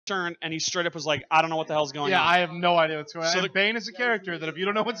turn, and he straight up was like, I don't know what the hell's going on. Yeah, I have no idea what's going on. So And Bane is a character that if you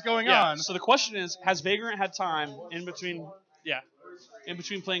don't know what's going yeah. on... So the question is, has Vagrant had time in between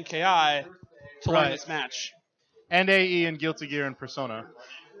playing KI to learn this match? And AE and Guilty Gear and Persona.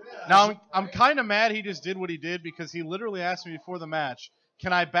 Now, I'm kind of mad he just did what he did because he literally asked me before the match,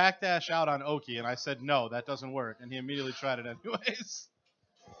 can I backdash out on Oki? And I said, no, that doesn't work. And he immediately tried it anyways.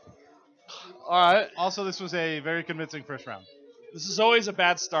 All right. Also, this was a very convincing first round. This is always a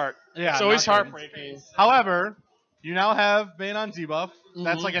bad start. Yeah, it's always not good. heartbreaking. However, you now have Bane on debuff.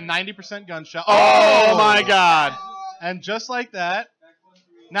 That's like a 90% gunshot. Oh, my God. And just like that,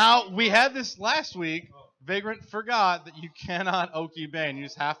 now we had this last week. Vagrant forgot that you cannot Oki Bane. You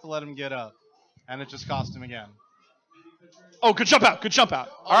just have to let him get up. And it just cost him again. Oh, good jump out. Good jump out.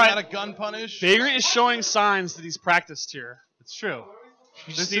 All right. Got a gun punish. Vagrant is showing signs that he's practiced here. It's true.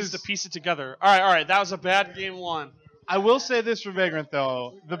 He just needs to piece it together. All right. That was a bad game one. I will say this for Vagrant,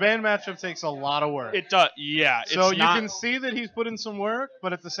 though. The Bane matchup takes a lot of work. It does. Yeah. So you can see that he's put in some work,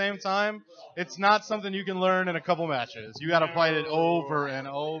 but at the same time, it's not something you can learn in a couple matches. You got to fight it over and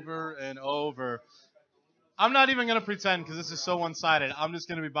over and over. I'm not even going to pretend because this is so one-sided. I'm just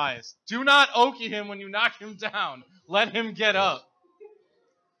going to be biased. Do not Oki him when you knock him down. Let him get up.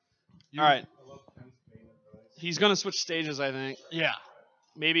 All right. He's going to switch stages, I think. Yeah.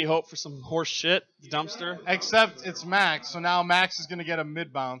 Maybe hope for some horse shit, dumpster. Except it's Max, so now Max is going to get a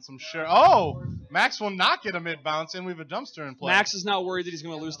mid-bounce, I'm sure. Oh! Max will not get a mid-bounce, and we have a dumpster in play. Max is now worried that he's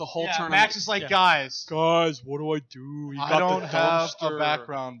going to lose the whole tournament. Max is like, guys, what do I do? I don't have a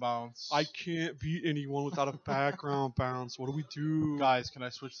background bounce. I can't beat anyone without a background bounce. What do we do? Guys, can I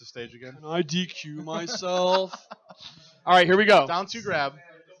switch the stage again? Can I DQ myself? All right, here we go. Down 2 grab.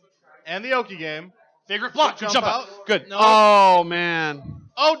 And the Oki game. Vagrant block. Good jump out. Good. No. Oh, man.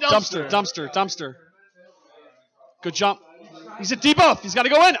 Oh, dumpster. Dumpster. Good jump. He's at debuff. He's got to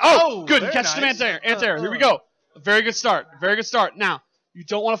go in. Oh, good. Catch some anti-air. Here we go. A very good start. Now, you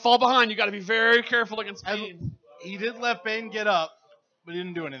don't want to fall behind. You got to be very careful against Bane. He did let Bane get up, but he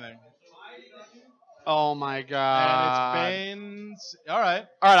didn't do anything. Oh, my God. And it's Bane's. All right,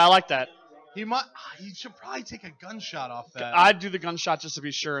 I like that. He should probably take a gunshot off that. I'd do the gunshot just to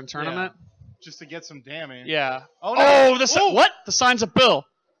be sure in tournament. Yeah. Just to get some damage. Yeah. Oh, no. What? The signs of Bill.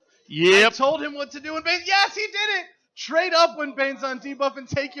 Yep. I told him what to do when Bane. Yes, he did it. Trade up when Bane's on debuff and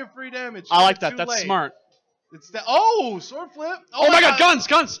take your free damage. I like that. That's smart. It's sword flip. Oh my God,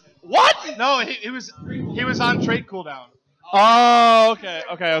 guns. What? No, he was on trade cooldown. Oh, okay.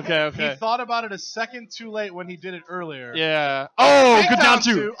 He thought about it a second too late when he did it earlier. Yeah. Oh, good down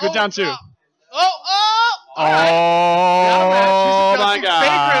two. Good down two. All right. My God.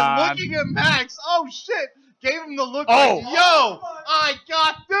 Vagrant looking at Max. Oh, shit. Gave him the look like, yo, I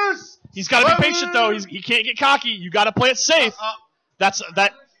got this. He's got to be patient, though. He can't get cocky. You got to play it safe.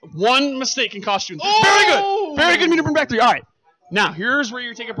 That one mistake can cost you. Very good. Very good meter bring back 3. All right. Now, here's where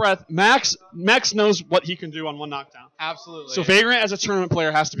you take a breath. Max knows what he can do on one knockdown. Absolutely. So Vagrant, as a tournament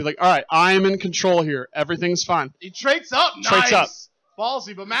player, has to be like, all right, I am in control here. Everything's fine. He traits up. Traits up.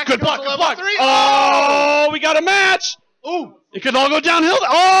 Ballsy, but Max good goes block, to good level block. 3. Oh, we got a match. Ooh. It could all go downhill. Oh,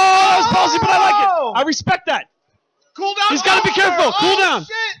 that was ballsy, but I like it. I respect that. Cool down. He's got to be careful. Cool down.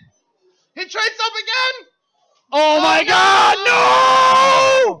 Shit. He traits up again. Oh, my God.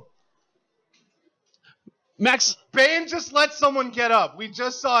 No. Max. Bane just let someone get up. We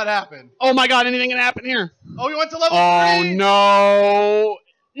just saw it happen. Oh, my God. Anything can happen here. Oh, he went to level 3. Oh, no.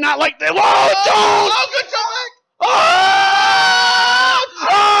 Not like that. Whoa, don't. Oh, good job, Max.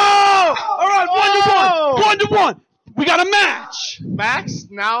 All right, 1-1. We got a match. Max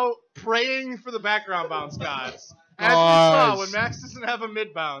now praying for the background bounce, guys. As we saw, when Max doesn't have a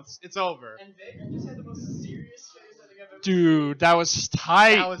mid bounce, it's over. And Vagrant just had the most serious face I think I've ever Dude, that was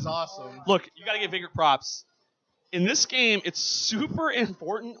tight. That was awesome. Look, you got to give Vagrant props. In this game, it's super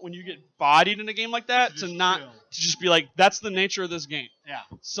important when you get bodied in a game like that to just be like, that's the nature of this game. Yeah.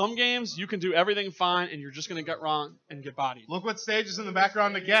 Some games, you can do everything fine, and you're just going to get wrong and get bodied. Look what stage is in the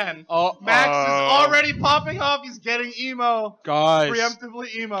background again. Oh, Max is already popping off. He's getting emo. Guys.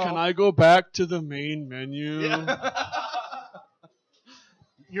 Preemptively emo. Can I go back to the main menu? Yeah.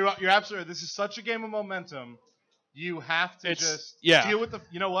 You're absolutely right. This is such a game of momentum. You have to deal with the.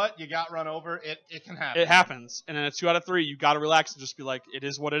 You know what? You got run over. It can happen. It happens, and in a 2 out of 3, you got to relax and just be like, it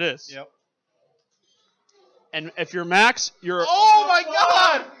is what it is. Yep. And if you're Max, you're. Oh my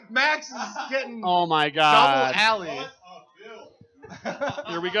God! Max is getting. Oh my God. Double alley.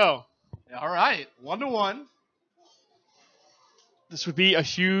 Here we go. All right, 1-1. This would be a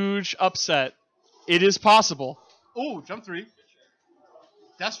huge upset. It is possible. Ooh, jump 3.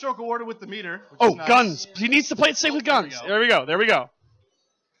 Deathstroke awarded with the meter. Oh, nice. Guns. He needs to play it safe with guns. There we go.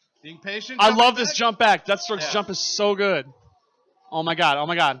 Being patient. I love back. this jump back. Deathstroke's jump is so good. Oh my god. Oh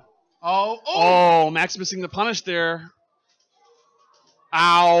my god. Oh, Max missing the punish there.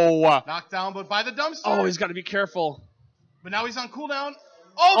 Ow. Knocked down, but by the dumpster. Oh, he's got to be careful. But now he's on cooldown.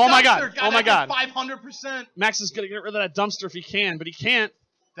 Oh my god. Oh my god. 500%. Max is going to get rid of that dumpster if he can, but he can't.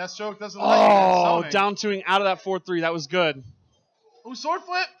 Deathstroke doesn't like it. Down 2ing out of that 4-3. That was good. Ooh, sword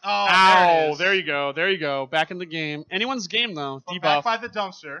flip. Oh, ow. There you go. There you go. Back in the game. Anyone's game, though. Debuff. Back by the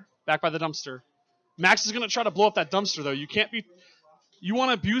dumpster. Back by the dumpster. Max is going to try to blow up that dumpster, though. You can't be... You want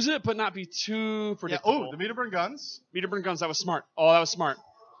to abuse it, but not be too predictable. Yeah. Oh, the meter burn guns. Meter burn guns. That was smart. Oh, that was smart.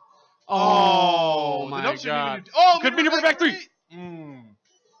 Oh, my god. Good meter burn back 3.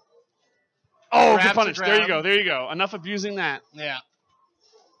 Oh, good punish. There you go. There you go. Enough abusing that. Yeah.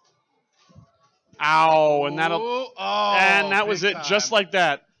 Ow, and that was it. Time. Just like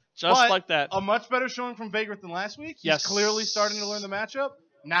that. Like that. A much better showing from Vagrant than last week. He's clearly starting to learn the matchup.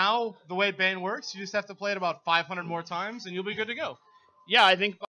 Now, the way Bane works, you just have to play it about 500 more times, and you'll be good to go. Yeah, I think